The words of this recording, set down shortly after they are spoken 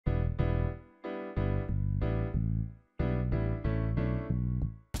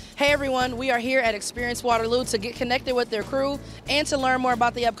Hey everyone, we are here at Experience Waterloo to get connected with their crew and to learn more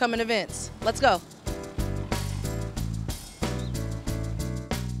about the upcoming events. Let's go.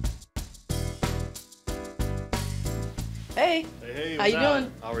 Hey. Hey, how you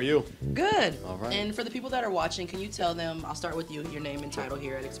doing? How are you? Good. All right. And for the people that are watching, can you tell them, I'll start with you, your name and title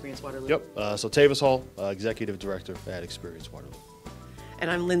here at Experience Waterloo. Yep. So Tavis Hall, Executive Director at Experience Waterloo. And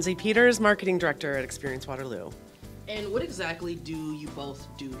I'm Lindsay Peters, Marketing Director at Experience Waterloo. And what exactly do you both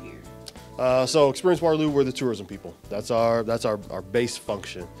do here? So Experience Waterloo, we're the tourism people. That's our base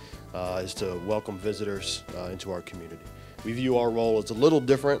function, is to welcome visitors into our community. We view our role as a little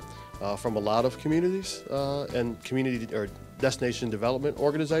different from a lot of communities and community or destination development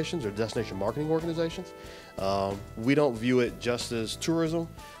organizations or destination marketing organizations. We don't view it just as tourism.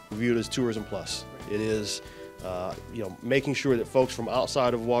 We view it as tourism plus. It is making sure that folks from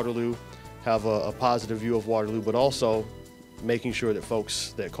outside of Waterloo have a positive view of Waterloo, but also making sure that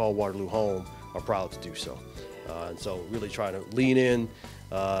folks that call Waterloo home are proud to do so. And so really trying to lean in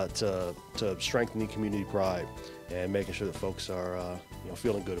to strengthening community pride and making sure that folks are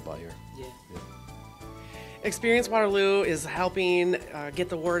feeling good about here. Yeah. Experience Waterloo is helping get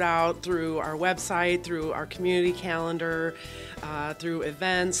the word out through our website, through our community calendar, through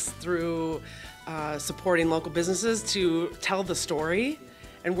events, through supporting local businesses to tell the story.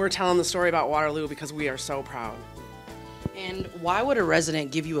 And we're telling the story about Waterloo because we are so proud. And why would a resident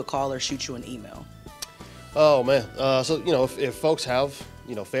give you a call or shoot you an email? Oh man, so if folks have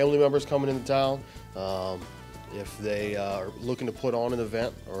family members coming into town, if they are looking to put on an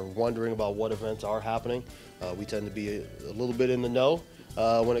event or wondering about what events are happening, we tend to be a little bit in the know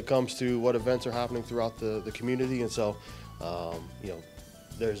when it comes to what events are happening throughout the community. And so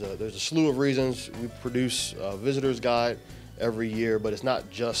there's a slew of reasons. We produce a visitor's guide every year, but it's not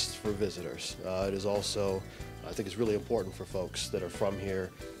just for visitors. It is also, I think it's really important for folks that are from here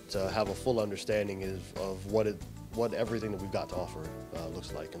to have a full understanding of what everything that we've got to offer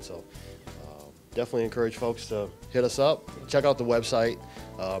looks like. And so definitely encourage folks to hit us up, check out the website.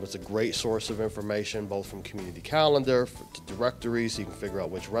 It's a great source of information, both from community calendar to directories, so you can figure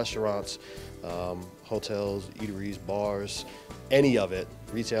out which restaurants, hotels, eateries, bars, any of it,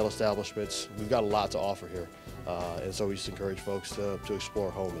 retail establishments. We've got a lot to offer here. And so we just encourage folks to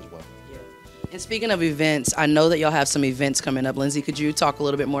explore home as well. Yeah. And speaking of events, I know that y'all have some events coming up. Lindsay, could you talk a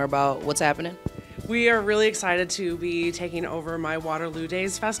little bit more about what's happening? We are really excited to be taking over My Waterloo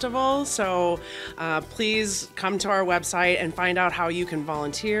Days Festival. So please come to our website and find out how you can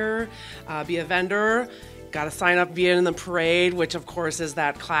volunteer, be a vendor. Got to sign up, be in the parade, which of course is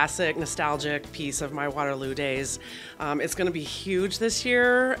that classic nostalgic piece of My Waterloo Days. It's going to be huge this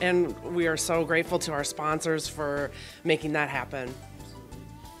year, and we are so grateful to our sponsors for making that happen.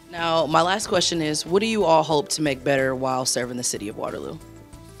 Now, my last question is, what do you all hope to make better while serving the city of Waterloo?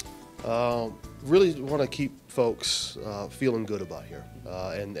 Really want to keep folks feeling good about here,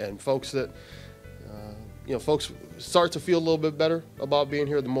 and folks that folks start to feel a little bit better about being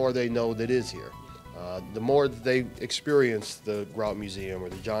here the more they know that it is here. The more that they experience the Grout Museum or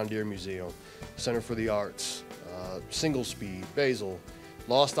the John Deere Museum, Center for the Arts, Single Speed, Basil,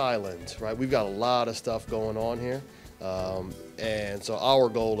 Lost Island, right? We've got a lot of stuff going on here. And so our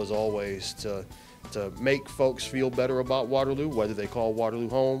goal is always to make folks feel better about Waterloo, whether they call Waterloo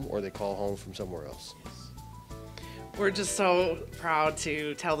home or they call home from somewhere else. We're just so proud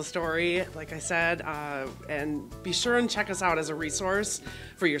to tell the story, like I said, and be sure and check us out as a resource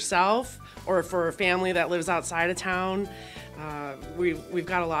for yourself or for a family that lives outside of town. We've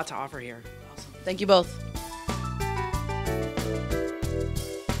got a lot to offer here. Awesome. Thank you both.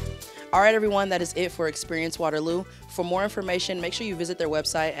 All right, everyone, that is it for Experience Waterloo. For more information, make sure you visit their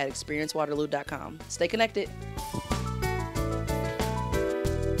website at experiencewaterloo.com. Stay connected.